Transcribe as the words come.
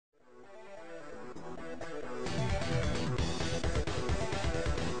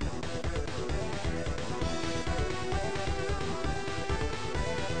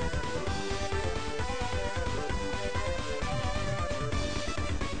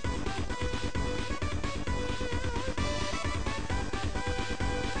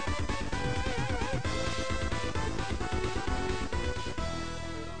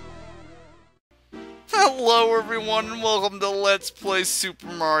Hello everyone and welcome to Let's Play Super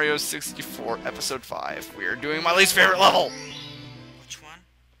Mario 64 Episode 5. We are doing my least favorite level! Which one?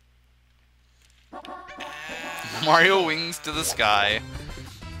 Mario Wings to the Sky.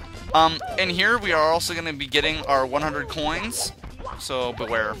 And here we are also going to be getting our 100 coins, so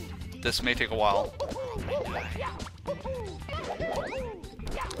beware. This may take a while.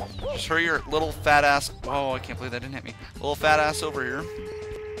 Just hurry your little fat ass... Oh, I can't believe that didn't hit me. Little fat ass over here.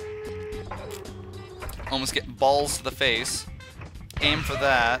 Almost get balls to the face. Aim for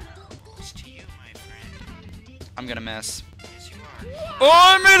that. It's to you, my friend. I'm gonna miss. Yes, you are. Oh,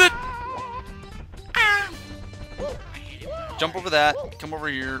 I made it! I hate it. Jump over that. Come over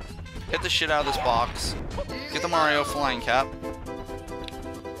here. Hit the shit out of this box. Get the Mario flying cap.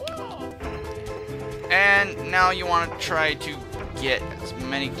 And now you want to try to get as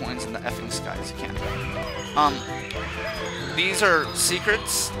many coins in the effing sky as you can. These are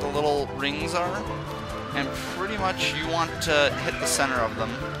secrets. The little rings are. And pretty much you want to hit the center of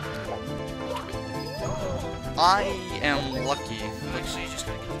them. I am lucky. So you just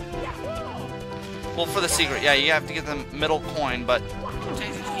gotta get Well, for the secret, yeah, you have to get the middle coin, but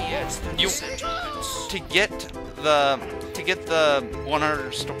technically, yes, the you center, but to get the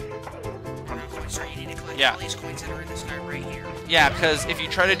 100 sorry, you need to collect Yeah. all these coins that are in the sky right here. Yeah, because if you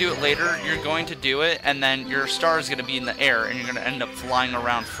try to do it later, you're going to do it, and then your star is going to be in the air, and you're going to end up flying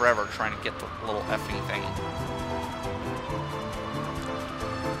around forever trying to get the little effing thing.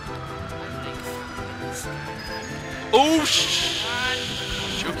 Oh,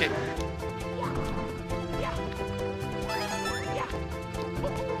 okay.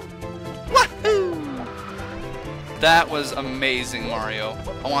 Wahoo! That was amazing, Mario.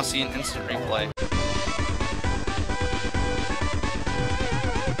 I want to see an instant replay.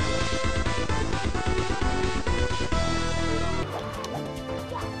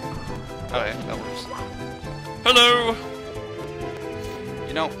 Okay, that works. Hello!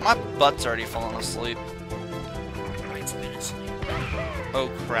 You know, my butt's already falling asleep. Mine's been asleep. Oh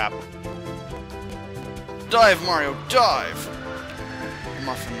crap. Dive, Mario, dive!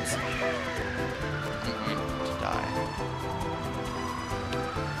 Muffins. I'm going to die.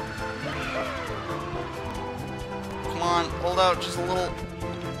 Come on, hold out just a little.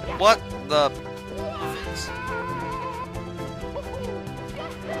 What the? Muffins.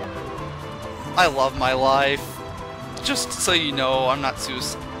 I love my life. Just so you know, I'm not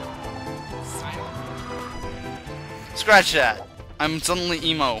suicidal. Scratch that. I'm suddenly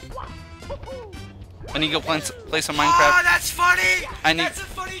emo. I need to go play some Minecraft. Oh, that's funny! I need- That's a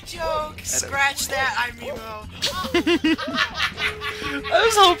funny joke! Scratch that, I'm emo. I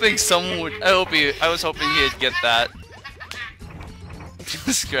was hoping someone would. I was hoping he'd get that.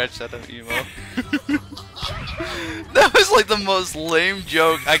 Scratch that up, emo. That was like the most lame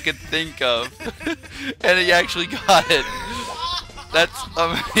joke I could think of, and he actually got it. That's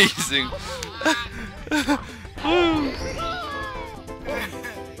amazing.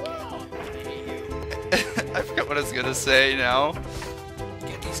 I forgot what I was gonna say now.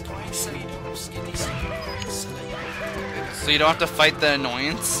 Get these coins so you don't get these coins so that you So you don't have to fight the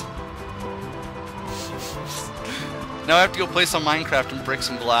annoyance. Now I have to go play some Minecraft and break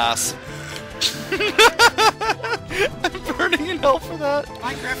some glass. I'm burning in hell for that.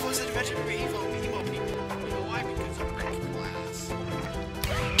 Minecraft was an adventure for evil people. You know why? Because I'm breaking glass.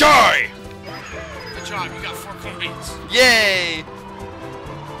 Die! Good job, you got 4 coins. Yay!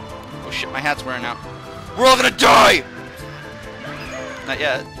 Oh shit, my hat's wearing out. We're all gonna die! Not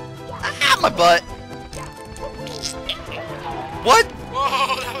yet. Ah, my butt! What?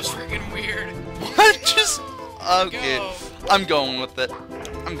 Whoa, that was freaking weird. What? Just... Okay. Go. I'm going with it.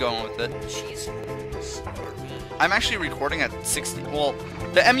 I'm going with it. Jeez. I'm actually recording at 60... Well,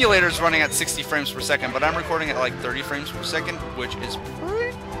 the emulator's running at 60 frames per second, but I'm recording at like 30 frames per second, which is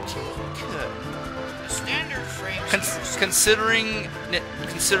pretty good. The standard frames per second.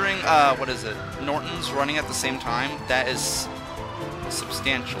 Considering, what is it? Norton's running at the same time, that is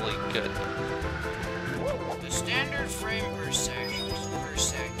substantially good. The standard frame per second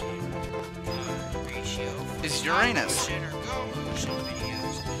ratio Is Uranus. motion or go motion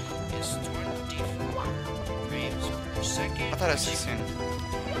videos is 24 frames per second. I thought it was 16. 24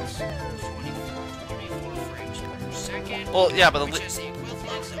 frames per second. Well, yeah, but which is the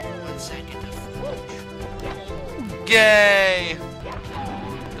equivalent of 1 second of footage. Yay!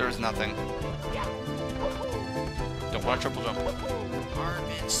 There was nothing. Don't want to triple jump.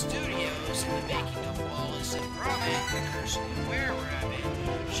 Armin Studios in the making of Wallace and Gromit, the Curse of the Were-Rabbit,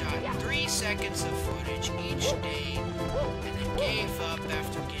 shot 3 seconds of footage each day and then gave up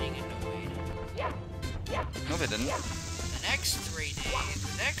after getting annoyed. No, they didn't. The next 3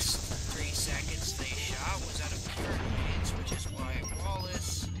 seconds they shot lot was out of pyramids, which is why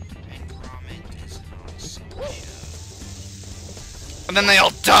Wallace and Gromit is on some show. And then they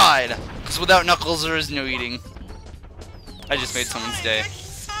all died! Because without Knuckles, there is no eating. I just made someone's day.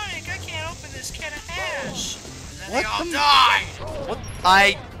 Sonic, I can't open this can of hash! And then What they all the- died! What?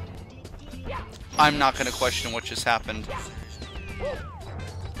 I'm not gonna question what just happened.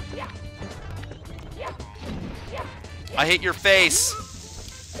 I hate your face!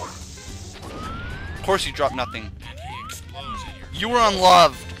 Of course you dropped nothing. And he explodes in your... You were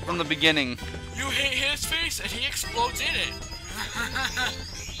unloved from the beginning. You hate his face, and he explodes in it!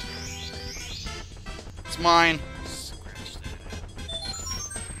 It's mine.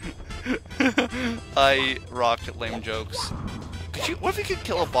 I rock at lame jokes. What if you could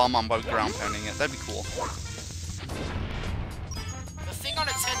kill a bomb on by ground pounding it? That'd be cool. The thing on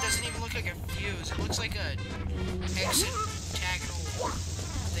its head doesn't even look like a fuse. It looks like a hexagonal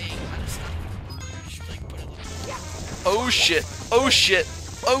thing. It's not even, you should, like, put it like... Oh shit! Oh shit!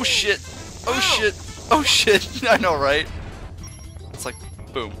 Oh shit! Oh shit! Oh shit! I know, right? It's like,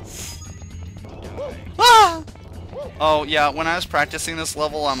 boom. Ah! Oh yeah, when I was practicing this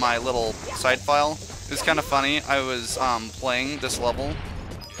level on my little side file, it was kind of funny. I was playing this level,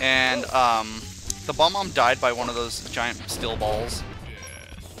 and the bomb died by one of those giant steel balls.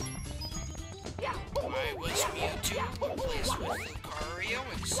 I was Mewtwo, who plays with Lucario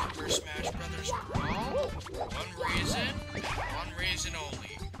in Super Smash Bros. Brawl. One reason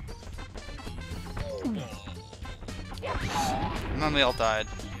only. And then they all died.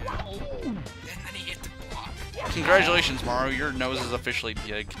 And then he hit the block. Congratulations, Mario. Your nose is officially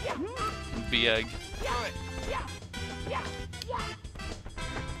big. Big. Good.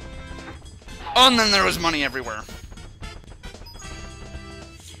 Oh, and then there was money everywhere.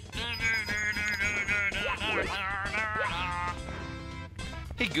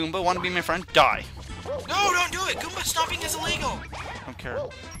 Hey, Goomba, want to be my friend? Die. No, don't do it! Goomba stopping is illegal! I don't care.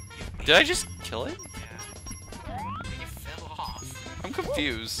 Did I just kill it? Yeah. It fell off. I'm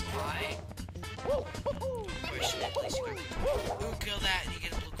confused. Why? Question it, please. Ooh, kill that and you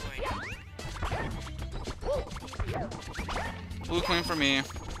get a blue coin. Blue coin for me.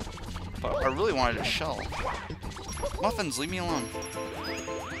 But I really wanted a shell. Muffins, leave me alone.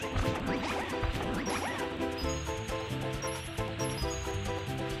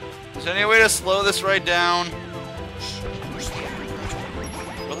 Is there any way to slow this right down?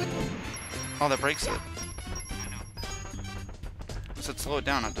 Really? Oh, that breaks it. I said slow it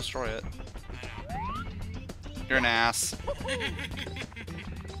down, not destroy it. You're an ass.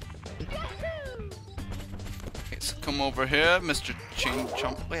 Okay, so come over here, Mr. Ching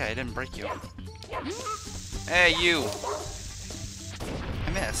Chomp. Wait, I didn't break you. Hey, you!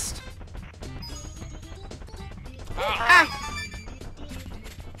 I missed. Ah!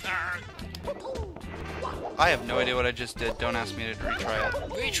 I have no idea what I just did. Don't ask me to retry it.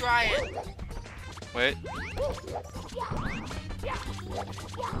 Retry it! Wait.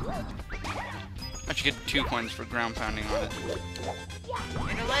 I should get 2 coins for ground pounding on it.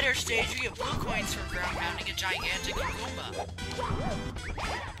 In a later stage, you get blue coins for ground pounding a gigantic Goomba.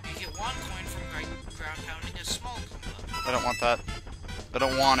 You get 1 coin from ground pounding a small Goomba. I don't want that. I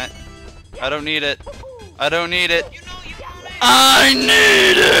don't want it. I don't need it. I don't need it. You know you want it! I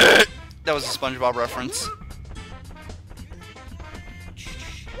need it! That was a SpongeBob reference.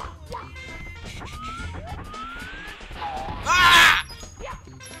 Ah!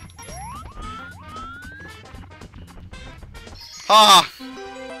 Ah!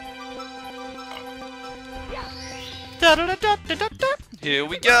 Da da da da da da da. Here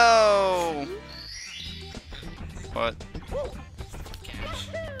we go! What?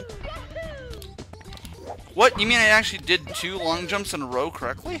 What? You mean I actually did 2 long jumps in a row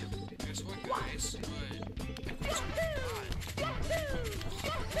correctly? Guess what, guys? I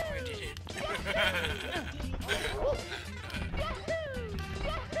did it.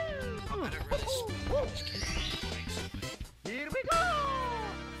 Here we go!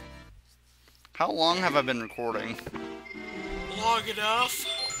 How long have I been recording? Long enough.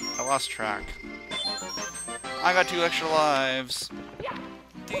 I lost track. I got 2 extra lives.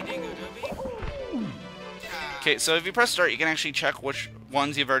 Okay, so if you press start, you can actually check which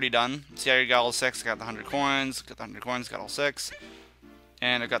ones you've already done. See how you got all 6, got the 100 coins, got the 100 coins, got all 6.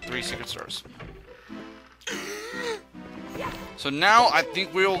 And I got 3 secret stars. So now I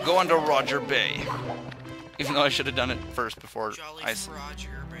think we will go into Roger Bay. Even though I should have done it first before Jolly I...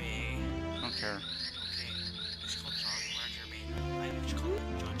 Roger Bay. I don't care. It's called Jolly Roger Bay. I just call it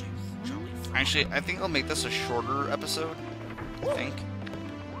Jolly Frog. Actually, I think I'll make this a shorter episode. I think.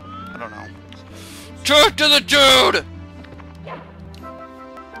 I don't know. Talk to the dude!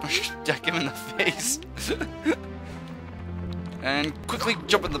 deck him in the face. And quickly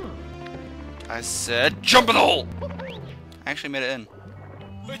jump in the... I said jump in the hole! I actually made it in.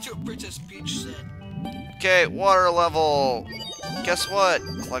 That's what Princess Peach said. Okay, water level. Guess what?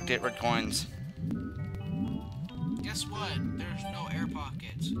 Collect 8 red coins. Guess what? There's no air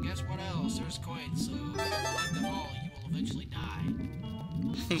pockets. Guess what else? There's coins, so if you collect them all, you will eventually die.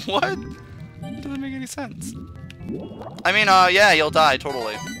 What? That doesn't make any sense. I mean, yeah, you'll die,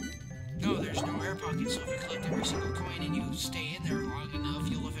 totally. No, there's no air pockets, so if you collect every single coin and you stay in there long enough,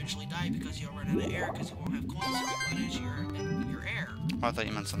 you'll eventually die because you'll run out of air because you won't have coins to replenish your air. Oh, I thought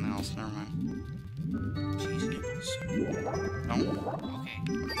you meant something else. Never mind. Cheese nipples. No? Okay.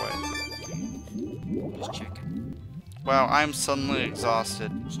 What? Just checking. Wow, I'm suddenly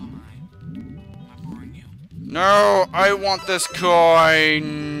exhausted. So am I. I'm boring you. No, I want this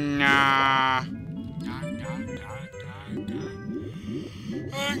coin. Nah.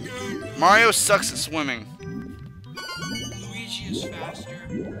 Mario sucks at swimming. Luigi is faster.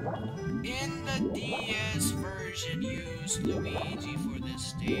 In the DS version, use Luigi for this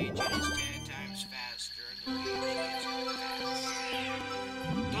stage. It is 10 times faster. Luigi is fast.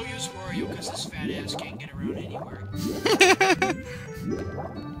 Don't use Wario because his fat ass can't get around anywhere.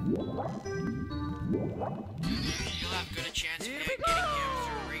 You'll have good a chance of getting him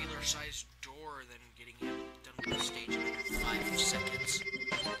through a regular sized door than getting him done with the stage in under 5 seconds.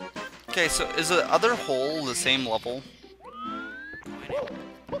 Okay, so is the other hole the same level?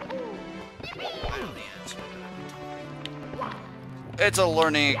 It's a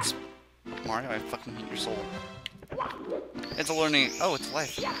learning Mario, I fucking hate your soul. It's a learning... Oh, it's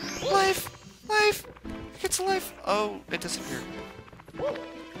life. Life! Life! It's life! Oh, it disappeared.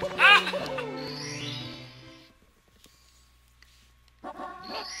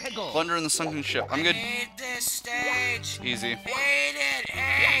 Plunder in the sunken ship. I'm good. I hate this stage! Easy. Hate it!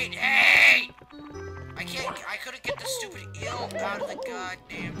 Hate! I couldn't get the stupid eel out of the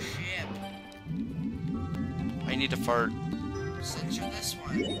goddamn ship. I need to fart. Censor this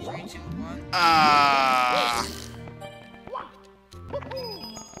one. 3, 2, 1. Ah!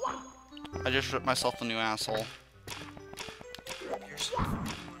 I just ripped myself a new asshole.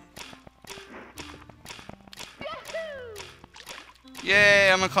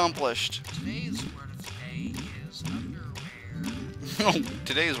 Yay, I'm accomplished. Today's word of the day is underwear. Oh,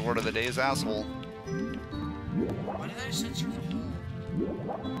 today's word of the day is asshole. Why did I censor the hole?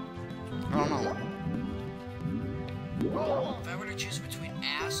 I don't know. If I were to choose between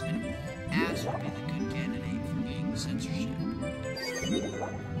ass and hole, ass would be the good candidate for being censorship.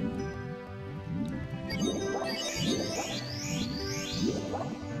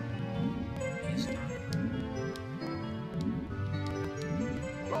 He's not.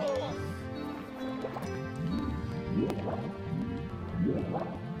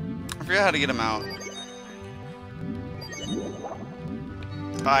 I forgot how to get him out.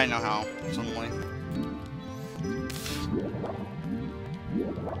 I know how, suddenly.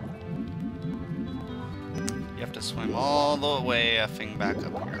 You have to swim all the way effing back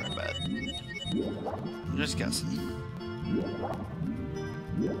up here, I bet. I'm just guessing.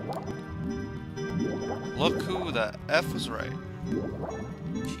 Look who the F was right.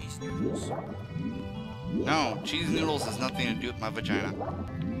 Cheese noodles. No, cheese noodles has nothing to do with my vagina.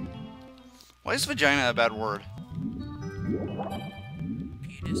 Why is vagina a bad word?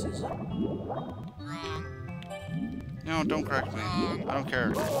 Penis is wrong. No, don't correct me. Wrong. I don't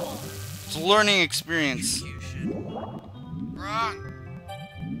care. It's a learning experience. Electrocution. Wrong.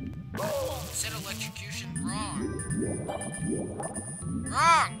 I said electrocution. Wrong.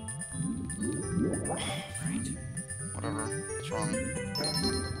 Wrong. Right. Whatever. It's wrong.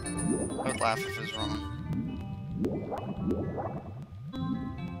 I would laugh if it's wrong.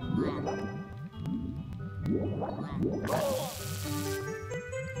 Wrong. Wrong.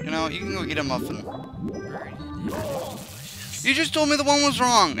 You know, you can go eat a muffin. Alright. You just told me the one was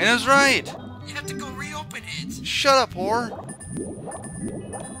wrong, and it was right! You have to go reopen it! Shut up, whore!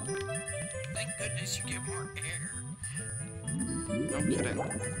 Thank goodness you get more air. No kidding.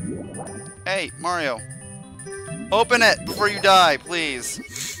 Hey, Mario. Open it before you die, please.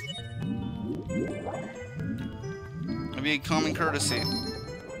 It'd be a common courtesy.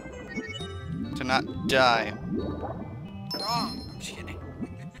 To not die. Wrong. I'm just kidding.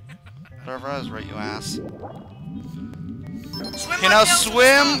 Whatever, I was right, you ass. Swim Okay, now like swim!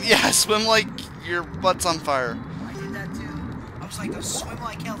 hell. Yeah, swim like your butt's on fire. I did that too. I was like, swim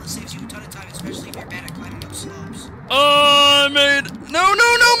like hell. That saves you a ton of time, especially if you're bad at climbing up slopes. I made... No,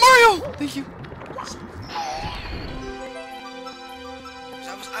 Mario! Thank you.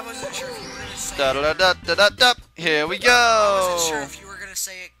 I wasn't sure if you were gonna say Da da da da da da. Here we I go. wasn't sure if you were gonna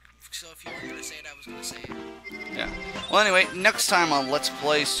say it if you were gonna say it, I was gonna say it. Yeah. Well, anyway, next time on Let's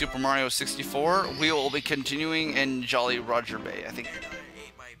Play Super Mario 64, we will be continuing in Jolly Roger Bay, I think. And I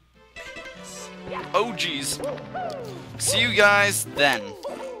ate my bagels. Oh, geez. See you guys then.